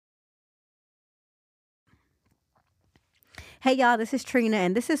Hey y'all, this is Trina,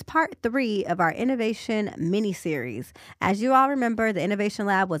 and this is part 3 of our Innovation mini series. As you all remember, the Innovation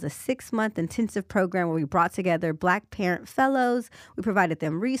Lab was a 6-month intensive program where we brought together Black parent fellows. We provided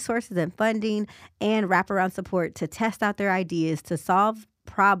them resources and funding and wraparound support to test out their ideas to solve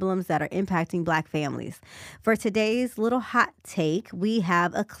problems that are impacting Black families. For today's little hot take, we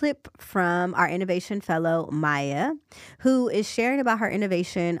have a clip from our innovation fellow, Maya, who is sharing about her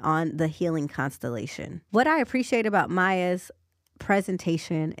innovation on the healing constellation. What I appreciate about Maya's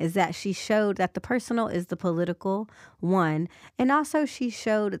presentation is that she showed that the personal is the political one, and also she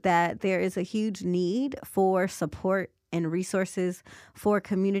showed that there is a huge need for support and resources for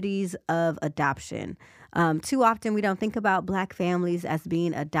communities of adoption. Too often, we don't think about Black families as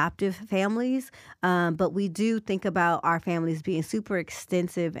being adoptive families, but we do think about our families being super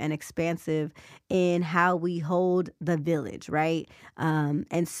extensive and expansive in how we hold the village, right?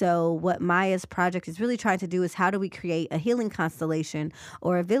 And so, what Maya's project is really trying to do is how do we create a healing constellation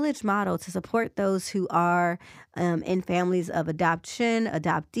or a village model to support those who are in families of adoption,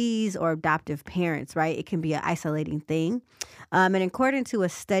 adoptees, or adoptive parents, right? It can be an isolating thing. And according to a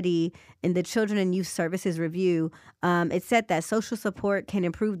study in the Children and Youth Services Review, it said that social support can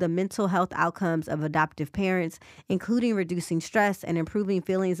improve the mental health outcomes of adoptive parents, including reducing stress and improving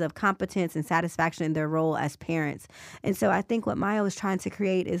feelings of competence and satisfaction in their role as parents. And so I think what Maya was trying to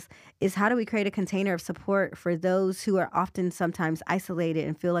create is how do we create a container of support for those who are often sometimes isolated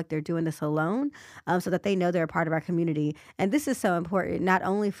and feel like they're doing this alone, so that they know they're a part of our community. And this is so important, not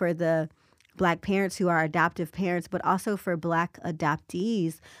only for the Black parents who are adoptive parents, but also for Black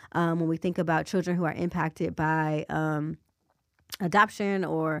adoptees. When we think about children who are impacted by adoption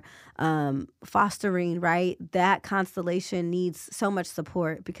or fostering, right? That constellation needs so much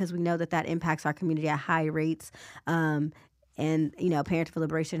support because we know that that impacts our community at high rates. And, Parent for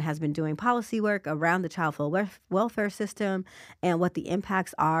Liberation has been doing policy work around the child welfare system and what the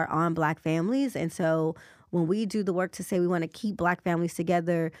impacts are on Black families. And so when we do the work to say we want to keep Black families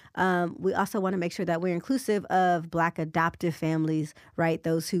together, we also want to make sure that we're inclusive of Black adoptive families, right?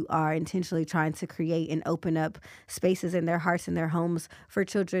 Those who are intentionally trying to create and open up spaces in their hearts and their homes for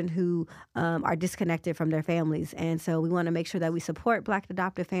children who are disconnected from their families. And so we want to make sure that we support Black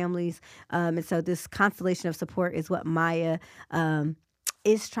adoptive families. And so this constellation of support is what Maya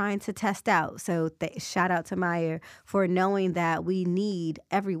is trying to test out. So shout out to Maya for knowing that we need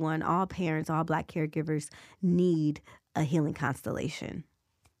everyone, all parents, all Black caregivers need a healing constellation.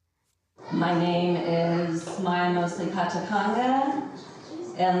 My name is Maya Mosley Katakanga,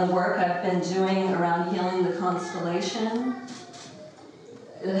 and the work I've been doing around healing the constellation,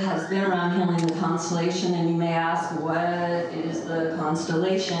 it has been around healing the constellation, and you may ask, what is the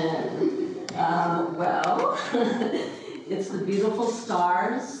constellation? Well, it's the beautiful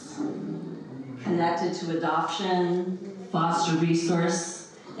stars connected to adoption, foster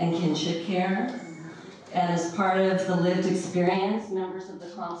resource, and kinship care. And as part of the lived experience, members of the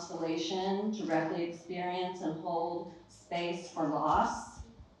constellation directly experience and hold space for loss.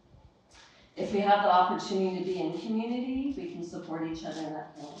 If we have the opportunity to be in community, we can support each other in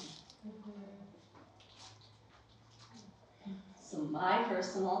that feeling. So my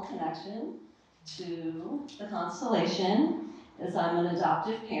personal connection to the constellation is I'm an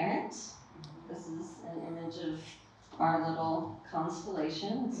adoptive parent. This is an image of our little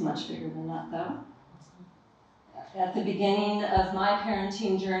constellation. It's much bigger than that though. At the beginning of my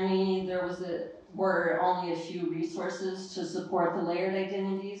parenting journey, were only a few resources to support the layered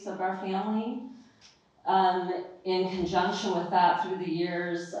identities of our family. In conjunction with that, through the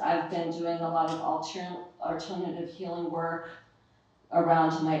years, I've been doing a lot of alternative healing work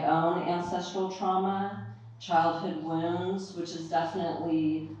around my own ancestral trauma, childhood wounds, which has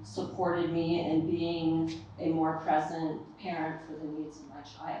definitely supported me in being a more present parent for the needs of my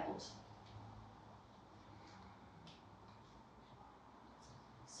child.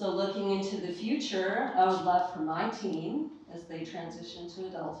 So looking into the future, I would love for my team, as they transition to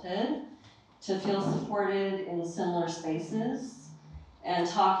adulthood, to feel supported in similar spaces. And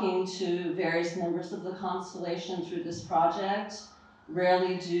talking to various members of the constellation through this project,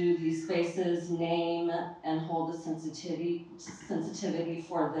 rarely do these spaces name and hold the sensitivity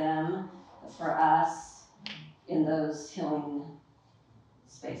for them, for us, in those healing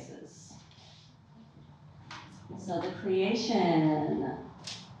spaces. So the creation.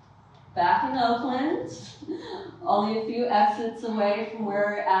 Back in Oakland, only a few exits away from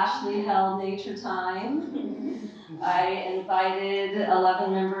where Ashley held Nature Time, I invited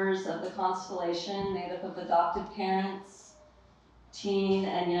 11 members of the constellation made up of adopted parents, teen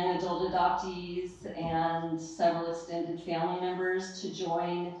and young adult adoptees, and several extended family members to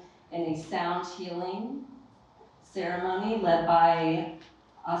join in a sound healing ceremony led by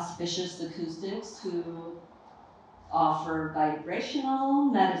Auspicious Acoustics, who offer vibrational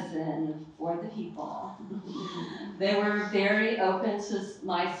medicine for the people. They were very open to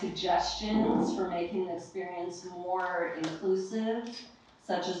my suggestions for making the experience more inclusive,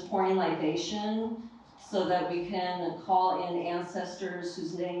 such as pouring libation, so that we can call in ancestors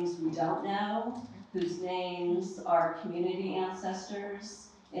whose names we don't know, whose names are community ancestors,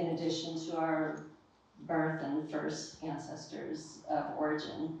 in addition to our birth and first ancestors of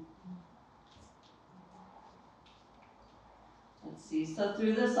origin. Let's see, so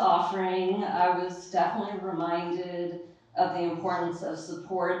through this offering, I was definitely reminded of the importance of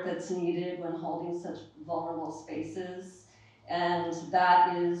support that's needed when holding such vulnerable spaces. And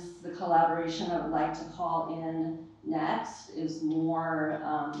that is the collaboration I would like to call in next, is more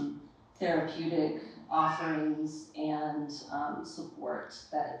therapeutic offerings and support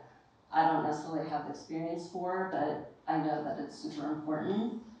that I don't necessarily have the experience for, but I know that it's super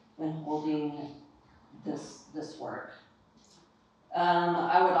important when holding this work.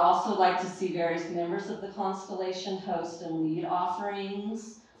 I would also like to see various members of the constellation host and lead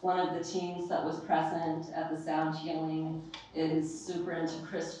offerings. One of the teams that was present at the sound healing is super into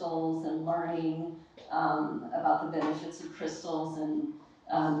crystals and learning about the benefits of crystals, and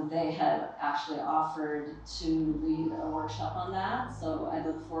they had actually offered to lead a workshop on that. So I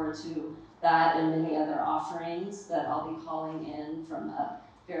look forward to that and many other offerings that I'll be calling in from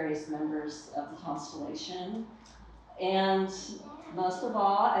various members of the constellation. And most of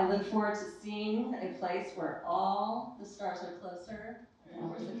all, I look forward to seeing a place where all the stars are closer. And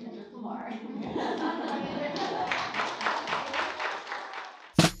where's the Kendrick Lamar?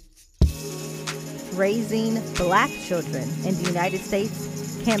 Raising Black children in the United States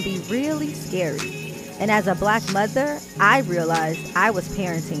can be really scary. And as a Black mother, I realized I was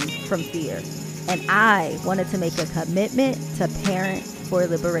parenting from fear. And I wanted to make a commitment to parent for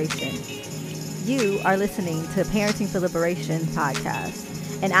liberation. You are listening to Parenting for Liberation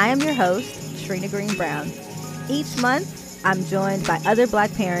podcast, and I am your host, Trina Green Brown. Each month, I'm joined by other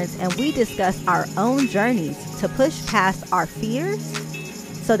Black parents, and we discuss our own journeys to push past our fears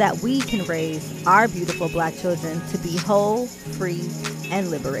so that we can raise our beautiful Black children to be whole, free, and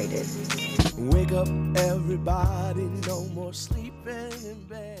liberated. Wake up, everybody, no more sleeping in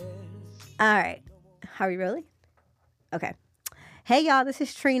bed. All right. Are we really? Okay. Hey, y'all, this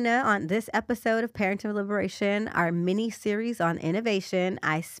is Trina. On this episode of Parenting for Liberation, our mini-series on innovation,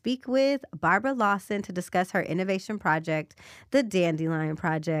 I speak with Barbara Lawson to discuss her innovation project, the Dandelion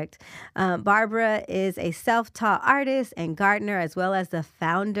Project. Barbara is a self-taught artist and gardener, as well as the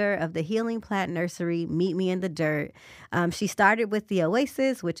founder of the healing plant nursery, Meet Me in the Dirt. She started with the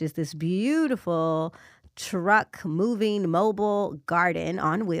Oasis, which is this beautiful truck moving mobile garden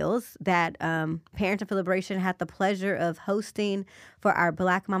on wheels that Parenting for Liberation had the pleasure of hosting for our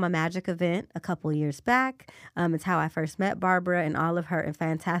Black Mama Magic event a couple years back. It's how I first met Barbara and all of her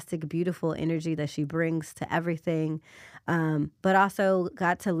fantastic, beautiful energy that she brings to everything. But also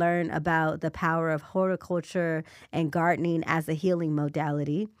got to learn about the power of horticulture and gardening as a healing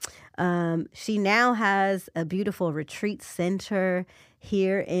modality. She now has a beautiful retreat center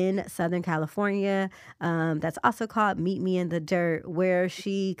here in Southern California that's also called Meet Me in the Dirt, where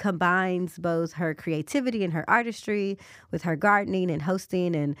she combines both her creativity and her artistry with her gardening and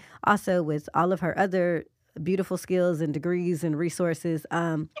hosting, and also with all of her other beautiful skills and degrees and resources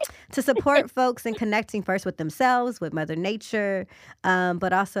to support folks in connecting first with themselves, with Mother Nature,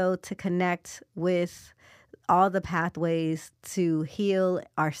 but also to connect with all the pathways to heal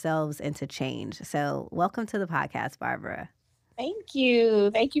ourselves and to change. So welcome to the podcast, Barbara. Thank you.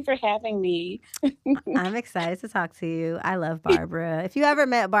 Thank you for having me. I'm excited to talk to you. I love Barbara. If you ever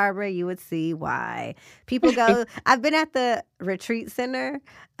met Barbara, you would see why. People go, I've been at the retreat center.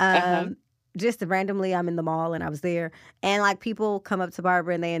 Just randomly, I'm in the mall and I was there. And like people come up to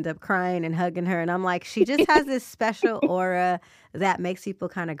Barbara and they end up crying and hugging her. And I'm like, she just has this special aura that makes people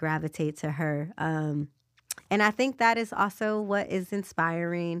kind of gravitate to her. And I think that is also what is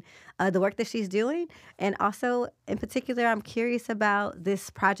inspiring the work that she's doing. And also, in particular, I'm curious about this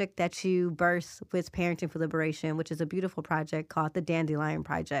project that you birthed with Parenting for Liberation, which is a beautiful project called the Dandelion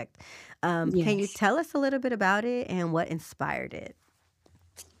Project. Yes. Can you tell us a little bit about it and what inspired it?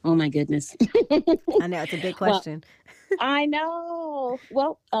 Oh, my goodness. I know, it's a big question. Well, I know.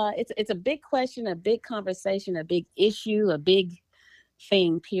 Well, it's a big question, a big conversation, a big issue, a big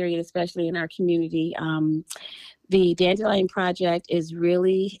thing, period, especially in our community. The Dandelion Project is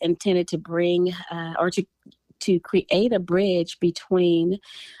really intended to bring or to create a bridge between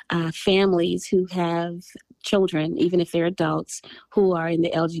families who have children, even if they're adults, who are in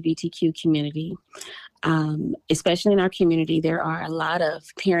the LGBTQ community. Especially in our community, there are a lot of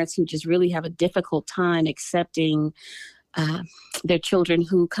parents who just really have a difficult time accepting uh, their children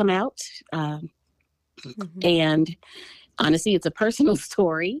who come out. And honestly, it's a personal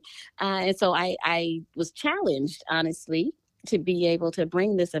story. And so I was challenged, honestly, to be able to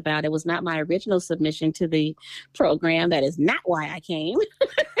bring this about. It was not my original submission to the program. That is not why I came.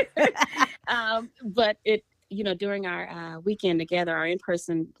 But during our weekend together, our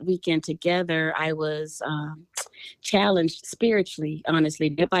in-person weekend together, I was challenged spiritually, honestly,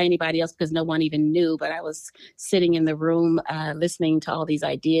 not by anybody else because no one even knew, but I was sitting in the room listening to all these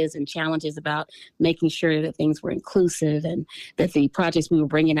ideas and challenges about making sure that things were inclusive and that the projects we were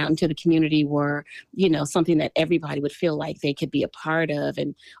bringing out into the community were, something that everybody would feel like they could be a part of,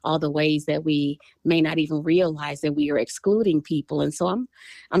 and all the ways that we may not even realize that we are excluding people. And so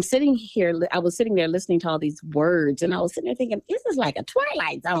I'm sitting here, I was sitting there listening to all these words, and I was sitting there thinking, this is like a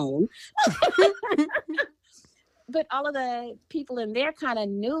Twilight Zone. But all of the people in there kind of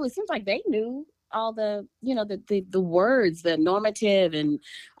knew. It seems like they knew all the, the words, the normative, and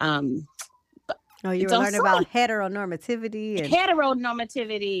you were learning about heteronormativity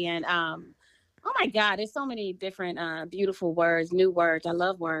and oh my God, there's so many different beautiful words, new words. I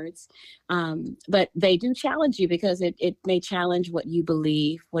love words, but they do challenge you because it may challenge what you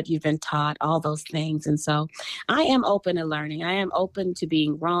believe, what you've been taught, all those things. And so I am open to learning. I am open to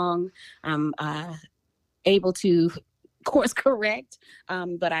being wrong. I'm able to course correct,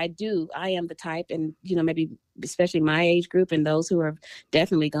 but I am the type, and maybe especially my age group and those who have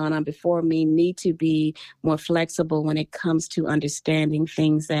definitely gone on before me need to be more flexible when it comes to understanding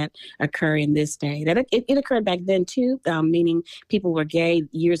things that occur in this day. That it occurred back then too, meaning people were gay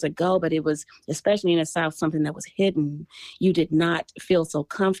years ago, but it was, especially in the South, something that was hidden. You did not feel so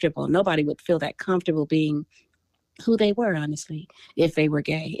comfortable. Nobody would feel that comfortable being who they were, honestly, if they were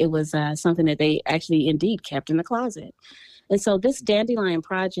gay. It was something that they actually indeed kept in the closet. And so this Dandelion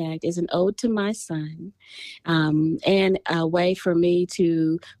project is an ode to my son, and a way for me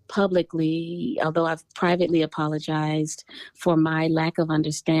to publicly, although I've privately apologized for my lack of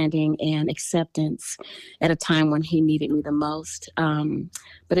understanding and acceptance at a time when he needed me the most.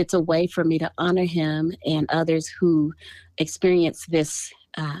 But it's a way for me to honor him and others who experience this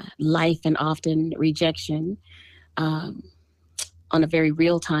life and often rejection on a very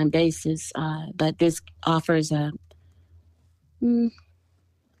real-time basis. But this offers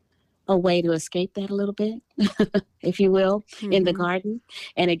a way to escape that a little bit, if you will, in the garden.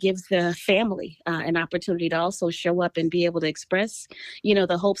 And it gives the family an opportunity to also show up and be able to express,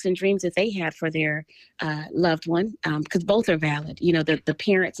 the hopes and dreams that they had for their loved one, because both are valid. The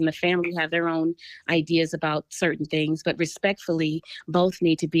parents and the family have their own ideas about certain things, but respectfully, both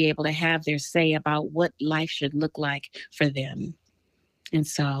need to be able to have their say about what life should look like for them. And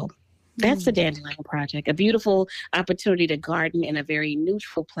so that's the Dandelion Project, a beautiful opportunity to garden in a very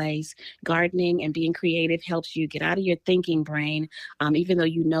neutral place. Gardening and being creative helps you get out of your thinking brain. Even though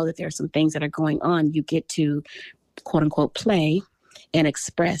you know that there are some things that are going on, you get to, quote unquote, play and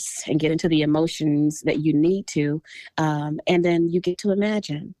express and get into the emotions that you need to. And then you get to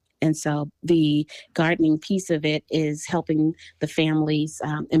imagine. And so the gardening piece of it is helping the families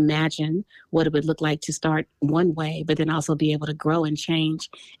imagine what it would look like to start one way, but then also be able to grow and change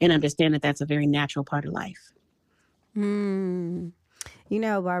and understand that that's a very natural part of life.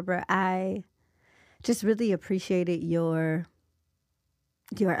 Barbara, I just really appreciated your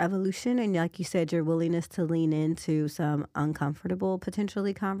evolution, and like you said, your willingness to lean into some uncomfortable,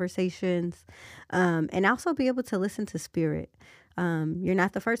 potentially, conversations, and also be able to listen to spirit. You're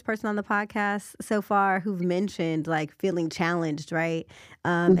not the first person on the podcast so far who've mentioned like feeling challenged, right?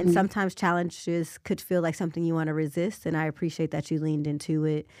 And sometimes challenges could feel like something you want to resist. And I appreciate that you leaned into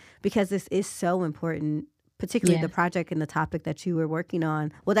it because this is so important, particularly the project and the topic that you were working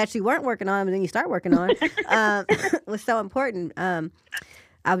on. Well, that you weren't working on, but then you start working on, was so important. I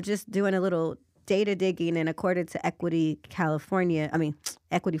was just doing a little data digging, and according to Equity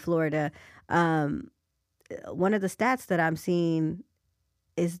Florida, one of the stats that I'm seeing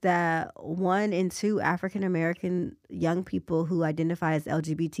is that 1 in 2 African American young people who identify as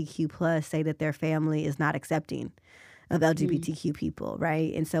LGBTQ plus say that their family is not accepting of LGBTQ people,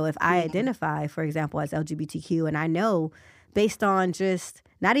 right? And so if I identify, for example, as LGBTQ, and I know based on just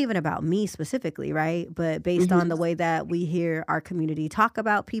not even about me specifically, right? But based on the way that we hear our community talk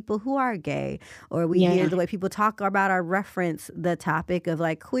about people who are gay, or we hear the way people talk about or reference the topic of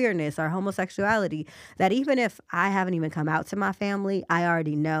like queerness or homosexuality, that even if I haven't even come out to my family, I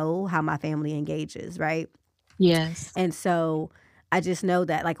already know how my family engages, right? Yes. And so I just know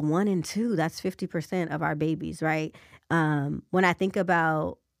that like 1 in 2, that's 50% of our babies, right? When I think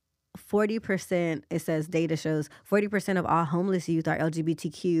about 40%, it says data shows 40% of all homeless youth are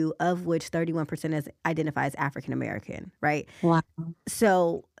LGBTQ, of which 31% is identify as African American, right? Wow.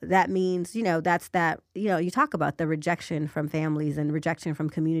 So that means, that's that, you talk about the rejection from families and rejection from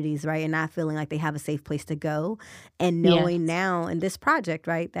communities, right? And not feeling like they have a safe place to go. And knowing Yes. now in this project,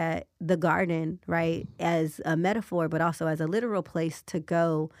 right, that the garden, right, as a metaphor, but also as a literal place to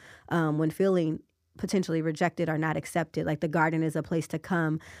go when feeling potentially rejected or not accepted. Like the garden is a place to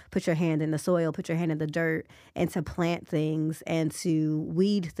come, put your hand in the soil, put your hand in the dirt, and to plant things and to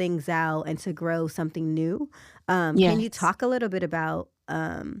weed things out and to grow something new. Can you Yes. talk a little bit about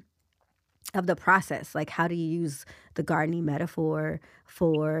of the process? Like, how do you use the gardening metaphor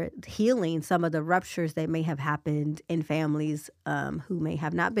for healing some of the ruptures that may have happened in families who may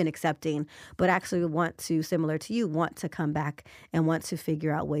have not been accepting, but actually want to, similar to you, want to come back and want to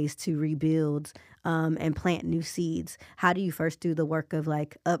figure out ways to rebuild and plant new seeds? How do you first do the work of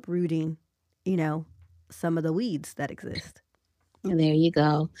like uprooting, you know, some of the weeds that exist? There you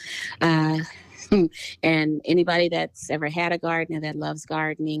go. Uh, and anybody that's ever had a garden and that loves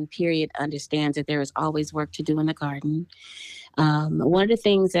gardening, period, understands that there is always work to do in the garden. One of the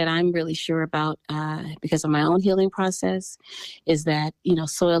things that I'm really sure about, because of my own healing process, is that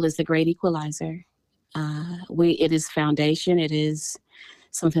soil is the great equalizer. It is foundation. It is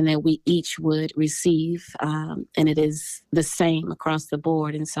something that we each would receive, and it is the same across the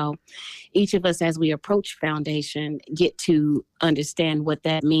board. And so each of us, as we approach foundation, get to understand what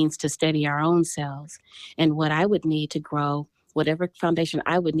that means to steady our own selves, and what I would need to grow. Whatever foundation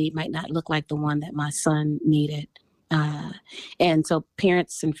I would need might not look like the one that my son needed. Uh, and so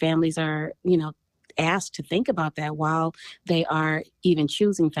parents and families are, asked to think about that while they are even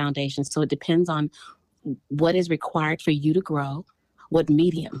choosing foundations. So it depends on what is required for you to grow, what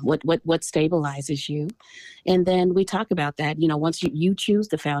medium, what stabilizes you. And then we talk about that. Once you choose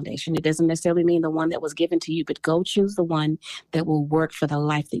the foundation, it doesn't necessarily mean the one that was given to you, but go choose the one that will work for the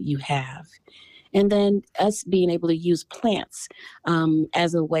life that you have. And then us being able to use plants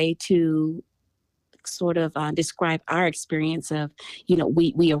as a way to sort of describe our experience of,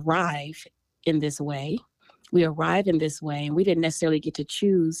 we arrive in this way. We arrive in this way, and we didn't necessarily get to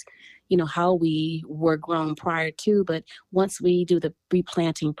choose, how we were grown prior to. But once we do the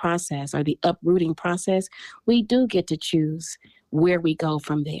replanting process or the uprooting process, we do get to choose where we go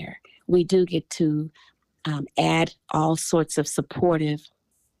from there. We do get to add all sorts of supportive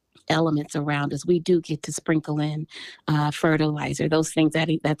elements around us. We do get to sprinkle in fertilizer, those things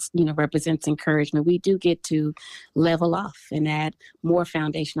that's represents encouragement. We do get to level off and add more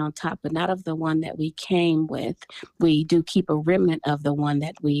foundation on top, but not of the one that we came with. We do keep a remnant of the one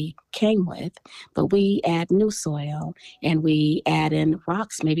that we came with, but we add new soil, and we add in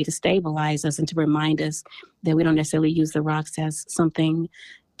rocks maybe to stabilize us and to remind us that we don't necessarily use the rocks as something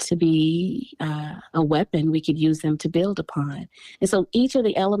to be a weapon. We could use them to build upon. And so each of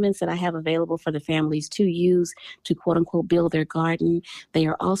the elements that I have available for the families to use to quote unquote build their garden, they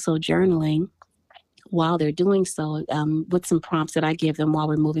are also journaling while they're doing so, with some prompts that I give them while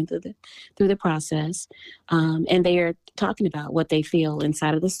we're moving through the process. And they are talking about what they feel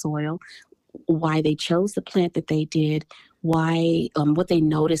inside of the soil, why they chose the plant that they did, why what they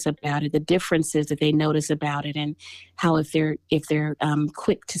notice about it, the differences that they notice about it, and how if they're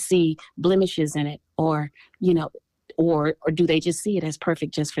quick to see blemishes in it, or or do they just see it as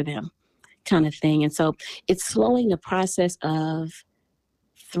perfect just for them, kind of thing. And so it's slowing the process of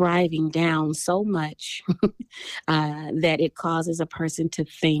thriving down so much that it causes a person to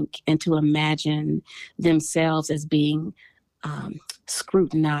think and to imagine themselves as being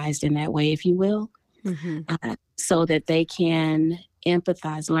scrutinized in that way, if you will, Mm-hmm. so that they can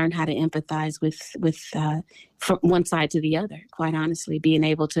learn how to empathize with from one side to the other. Quite honestly, being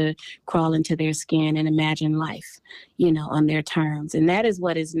able to crawl into their skin and imagine life, on their terms, and that is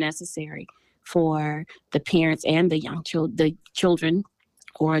what is necessary for the parents and the the children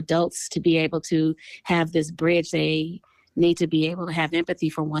or adults to be able to have this bridge. They need to be able to have empathy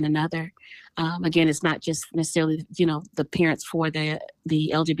for one another. Again, it's not just necessarily, the parents for the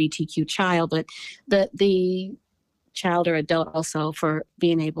LGBTQ child, but the child or adult also for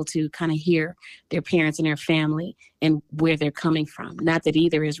being able to kind of hear their parents and their family and where they're coming from. Not that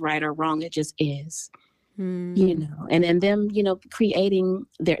either is right or wrong, it just is. And then them, creating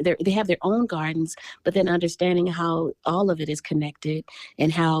they have their own gardens, but then understanding how all of it is connected,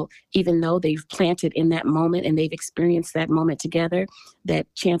 and how even though they've planted in that moment and they've experienced that moment together,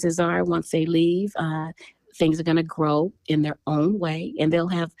 that chances are once they leave, things are going to grow in their own way, and they'll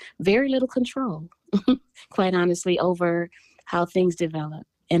have very little control, quite honestly, over how things develop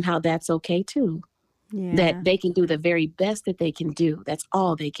and how that's okay too. That Yeah. they can do the very best that they can do. That's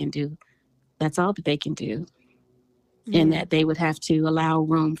all they can do. That's all that they can do. And Yeah. that they would have to allow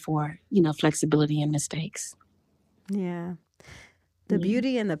room for, flexibility and mistakes. Yeah. The Yeah.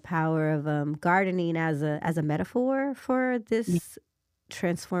 beauty and the power of gardening as a metaphor for Yeah. this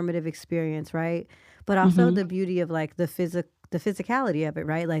transformative experience, right? But also Mm-hmm. the beauty of like the physicality of it,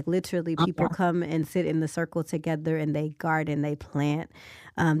 right? Like literally Oh, people yeah. come and sit in the circle together and they garden, they plant,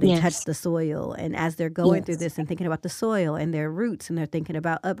 they touch Yes. the soil. And as they're going through Yes. this and thinking about the soil and their roots, and they're thinking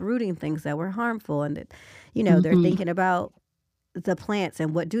about uprooting things that were harmful, and that, they're Mm-hmm. thinking about the plants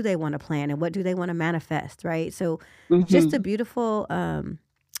and what do they want to plant and what do they want to manifest, right? So just Mm-hmm. a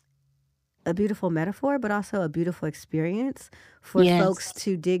beautiful metaphor, but also a beautiful experience for folks Yes.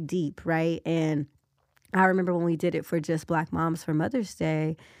 to dig deep, right? And I remember when we did it for just Black moms for Mother's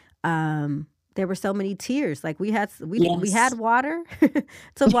Day, there were so many tears. Like we had Yes. water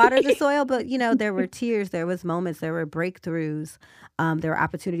to water the soil, but there were tears, there was moments, there were breakthroughs, there were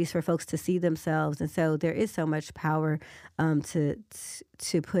opportunities for folks to see themselves, and so there is so much power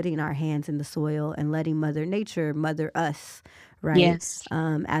to putting our hands in the soil and letting Mother Nature mother us, right? Yes.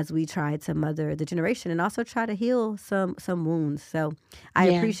 As we try to mother the generation and also try to heal some wounds. So I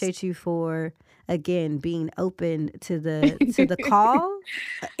Yes. appreciate you for again being open to the call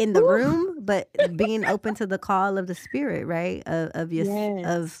in the Ooh, room, but being open to the call of the spirit, right? Of your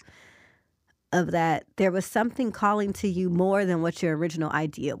yes. of that there was something calling to you more than what your original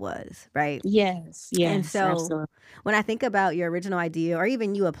idea was, right? Yes. And Yes. so Absolutely. when I think about your original idea or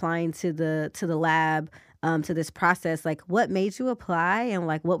even you applying to the lab, to this process, like what made you apply and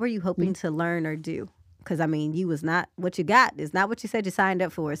like what were you hoping to learn or do? Because I mean, you was not what you got is not what you said you signed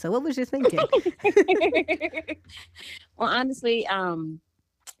up for. So what was you thinking? Well, honestly,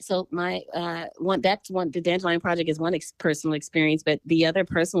 so my one that's one the Dandelion project is one personal experience, but the other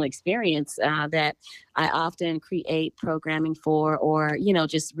personal experience that I often create programming for, or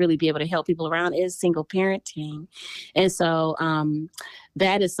just really be able to help people around, is single parenting. And so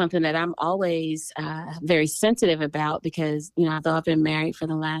that is something that I'm always very sensitive about, because although I've been married for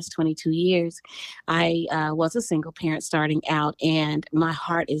the last 22 years, I was a single parent starting out, and my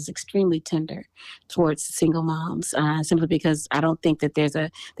heart is extremely tender towards single moms, simply because I don't think that there's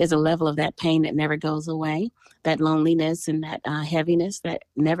a level of that pain that never goes away, that loneliness and that heaviness that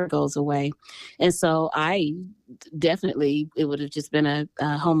never goes away. And so I definitely, it would have just been a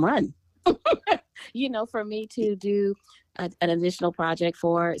home run, for me to do an additional project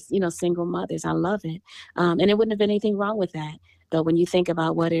for, single mothers. I love it. And it wouldn't have been anything wrong with that. But when you think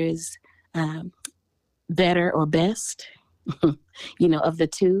about what is um, better or best, of the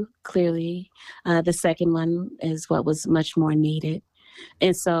two, clearly the second one is what was much more needed.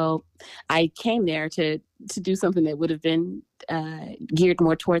 And so I came there to do something that would have been geared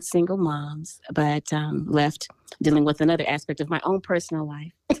more towards single moms, but left dealing with another aspect of my own personal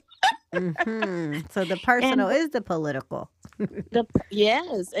life. So the personal And is the political.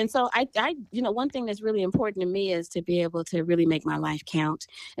 yes, and so one thing that's really important to me is to be able to really make my life count.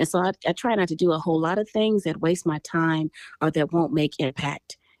 And so I try not to do a whole lot of things that waste my time or that won't make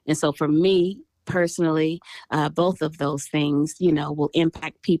impact. And so for me personally, both of those things, will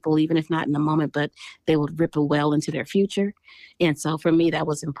impact people, even if not in the moment, but they will ripple well into their future. And so for me, that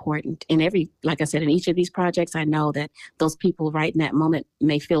was important. In like I said, in each of these projects, I know that those people right in that moment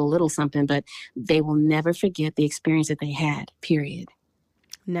may feel a little something, but they will never forget the experience that they had, period.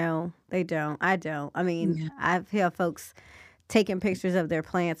 No, they don't. I don't. I mean, Yeah. I've had folks taking pictures of their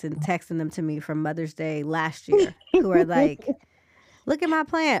plants and texting them to me from Mother's Day last year who are like, look at my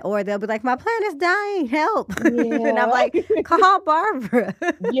plant. Or they'll be like, my plant is dying, help. And I'm Yeah. like, call Barbara.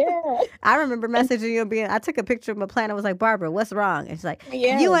 Yeah. I remember And messaging you and I took a picture of my plant. I was like, Barbara, what's wrong? And she's like, you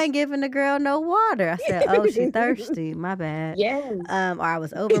yes. ain't giving the girl no water. I said, oh, she thirsty. My bad. Yes. Or I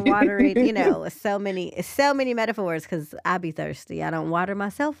was overwatering. It's so many metaphors because I be thirsty. I don't water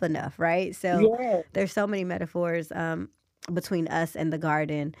myself enough, right? So Yes. there's so many metaphors between us and the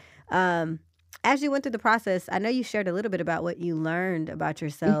garden. Um, as you went through the process, I know you shared a little bit about what you learned about Hmm.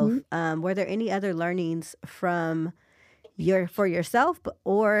 yourself. Were there any other learnings from for yourself,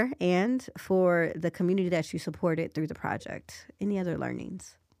 and for the community that you supported through the project? Any other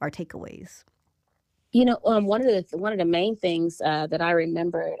learnings or takeaways? One of the main things that I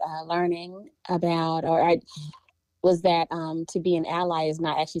remembered learning about, or I was that to be an ally is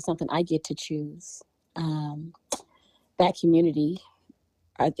not actually something I get to choose. Um, that community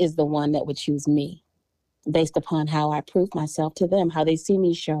is the one that would choose me based upon how I prove myself to them, how they see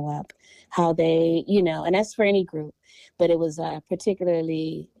me show up, how they, and that's for any group. But it was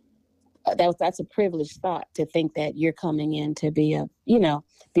particularly that's a privileged thought to think that you're coming in to be a, you know,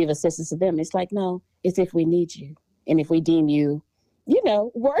 be of assistance to them. It's like, no, it's if we need you and if we deem you, you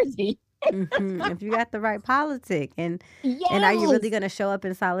know, worthy. If you got the right politic, and are you really Yes. going to show up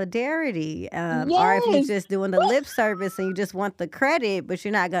in solidarity, or if you're Yes. just doing the lip service and you just want the credit but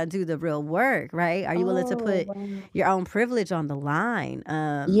you're not going to do the real work, right? Are you willing to Oh, put wow. your own privilege on the line?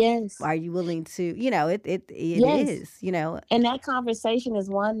 Yes. Are you willing to, it Yes. is, you know. And that conversation is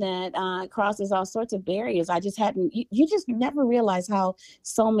one that crosses all sorts of barriers. I just hadn't, you just never realize how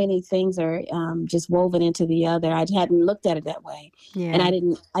so many things are just woven into the other. I hadn't looked at it that way. And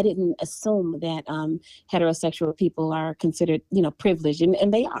Yeah. I didn't assume that heterosexual people are considered, you know, privileged,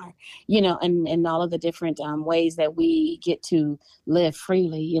 and they are, you know, and all of the different ways that we get to live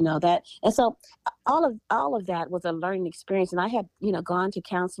freely, you know, that. And so all of that was a learning experience. And I had, you know, gone to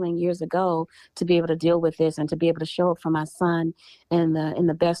counseling years ago to be able to deal with this and to be able to show up for my son in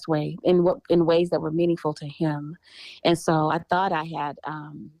the best way, in ways that were meaningful to him. And so I thought I had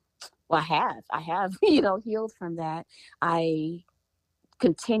well, I have you know, healed from that. I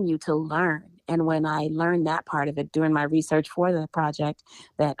continue to learn. And when I learned that part of it during my research for the project,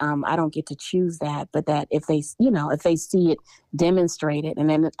 that I don't get to choose that, but that if they, you know, if they see it demonstrated, and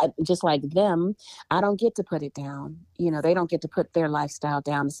then just like them, I don't get to put it down. You know, they don't get to put their lifestyle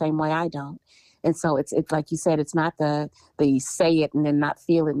down the same way I don't. And so it's like you said, it's not the say it and then not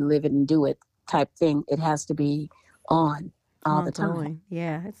feel it and live it and do it type thing. It has to be on all the time. Ongoing.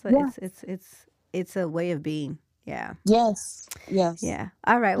 Yeah, Yeah. it's a way of being. Yeah. Yes. Yes. Yeah.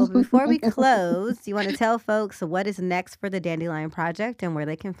 All right. Well, before we close, you want to tell folks what is next for the Dandelion Project and where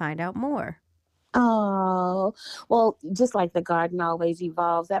they can find out more. Oh, well, just like the garden always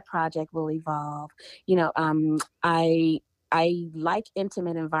evolves, that project will evolve. You know, I like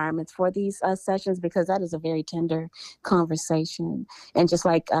intimate environments for these sessions because that is a very tender conversation. And just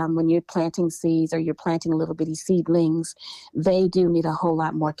like when you're planting seeds or you're planting little bitty seedlings, they do need a whole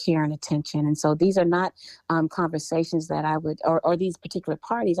lot more care and attention. And so these are not conversations that I would, or these particular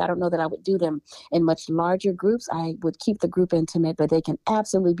parties, I don't know that I would do them in much larger groups. I would keep the group intimate, but they can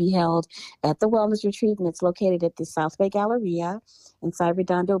absolutely be held at the Wellness Retreat, and it's located at the South Bay Galleria inside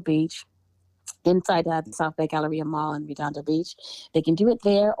Redondo Beach, inside the South Bay Galleria Mall in Redondo Beach. They can do it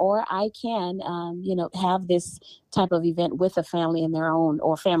there, or I can, you know, have this type of event with a family in their own,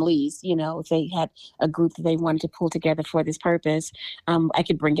 or families, you know, if they had a group that they wanted to pull together for this purpose, I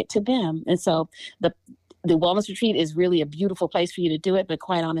could bring it to them. And so the Wellness Retreat is really a beautiful place for you to do it, but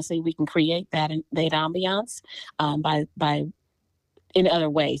quite honestly, we can create that ambiance by in other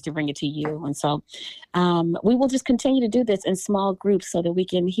ways to bring it to you. And so we will just continue to do this in small groups so that we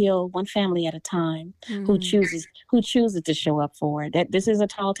can heal one family at a time who Mm. chooses to show up for it. That this is a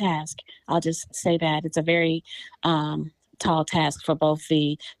tall task. I'll just say that it's a very tall task for both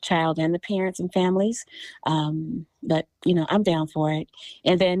the child and the parents and families. But you know, I'm down for it.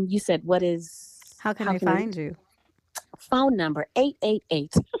 And then you said, How can how they can they find you? phone number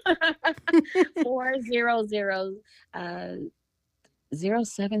 888 400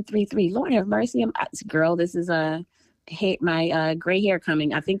 0733. Lord have mercy. Girl, this is my gray hair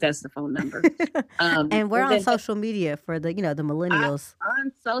coming. I think that's the phone number. And we're And on then social media for the, the millennials.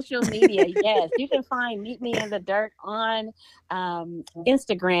 on social media, yes, you can find Meet Me in the Dirt on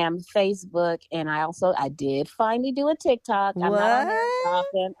Instagram, Facebook, and I did finally do a TikTok. I'm not on there as What?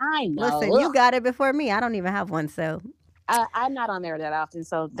 often. I Listen, know. you Ugh. got it before me. I don't even have one, so. I'm not on there that often,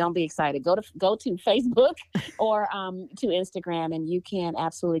 so don't be excited. Go to Facebook or to Instagram, and you can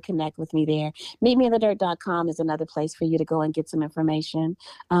absolutely connect with me there. MeetMeInTheDirt.com is another place for you to go and get some information.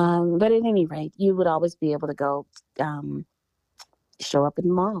 But at any rate, you would always be able to go show up in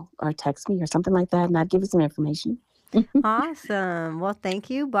the mall or text me or something like that, and I'd give you some information. Awesome. Well, thank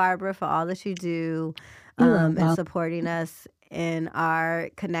you, Barbara, for all that you do, You are and welcome. supporting us in our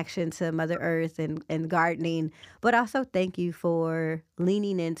connection to Mother Earth and gardening. But also, thank you for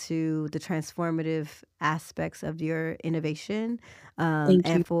leaning into the transformative aspects of your innovation, Thank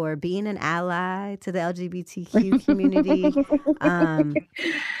and you. for being an ally to the LGBTQ community. Um,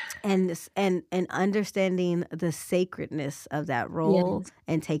 and understanding the sacredness of that role Yes.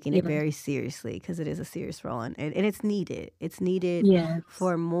 and taking it Yes. very seriously, because it is a serious role, and it's needed. It's needed Yes.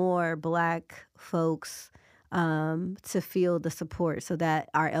 for more Black folks to feel the support, so that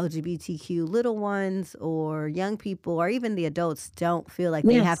our LGBTQ little ones or young people or even the adults don't feel like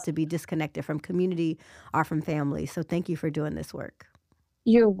they have Yes. to be disconnected from community or from family. So thank you for doing this work.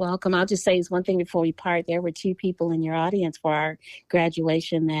 You're welcome. I'll just say this one thing before we part. There were two people in your audience for our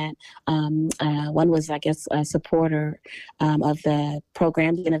graduation that one was, I guess, a supporter of the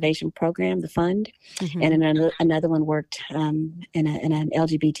program, the innovation program, the fund, and another one worked in an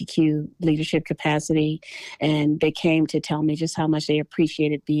LGBTQ leadership capacity. And they came to tell me just how much they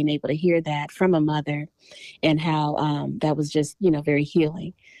appreciated being able to hear that from a mother and how that was just, very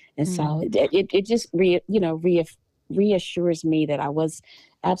healing. And so it just, reassures me that I was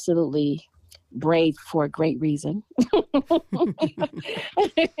absolutely brave for a great reason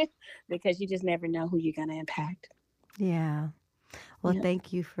because you just never know who you're going to impact. Yeah. Well,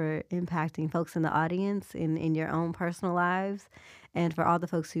 thank you for impacting folks in the audience in your own personal lives and for all the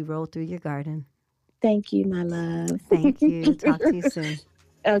folks who rolled through your garden. Thank you, my love. Thank you. Talk to you soon.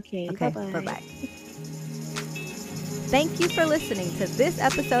 Okay. Bye-bye. Bye-bye. Thank you for listening to this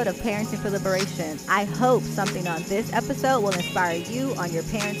episode of Parenting for Liberation. I hope something on this episode will inspire you on your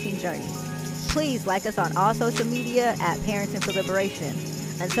parenting journey. Please like us on all social media at Parenting for Liberation.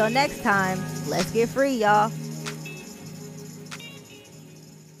 Until next time, let's get free, y'all.